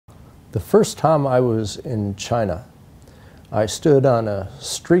The first time I was in China, I stood on a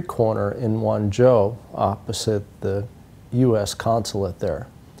street corner in Guangzhou opposite the U.S. consulate there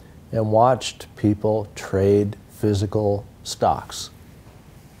and watched people trade physical stocks,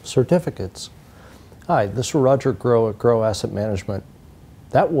 certificates. Hi, this is Roger Groh at Groh Asset Management.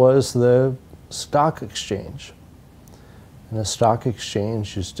 That was the stock exchange. And a stock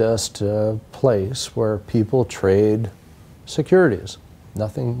exchange is just a place where people trade securities.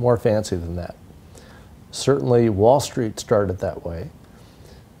 Nothing more fancy than that. Certainly Wall Street started that way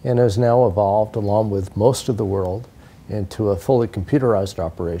and has now evolved, along with most of the world, into a fully computerized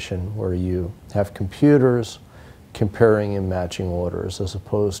operation where you have computers comparing and matching orders as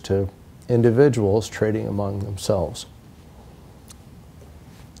opposed to individuals trading among themselves.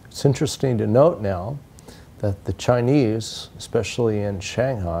 It's interesting to note now that the Chinese, especially in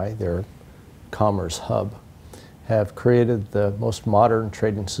Shanghai, their commerce hub, have created the most modern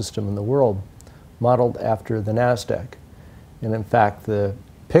trading system in the world, modeled after the NASDAQ. And in fact, the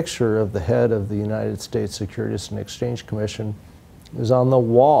picture of the head of the United States Securities and Exchange Commission is on the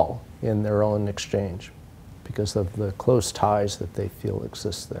wall in their own exchange because of the close ties that they feel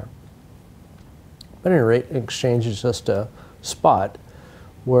exist there. But at any rate, exchange is just a spot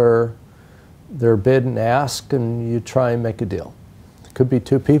where they're bid and ask and you try and make a deal. It could be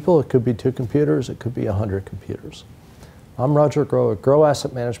two people, it could be two computers, it could be 100 computers. I'm Roger Groh at Groh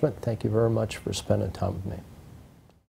Asset Management. Thank you very much for spending time with me.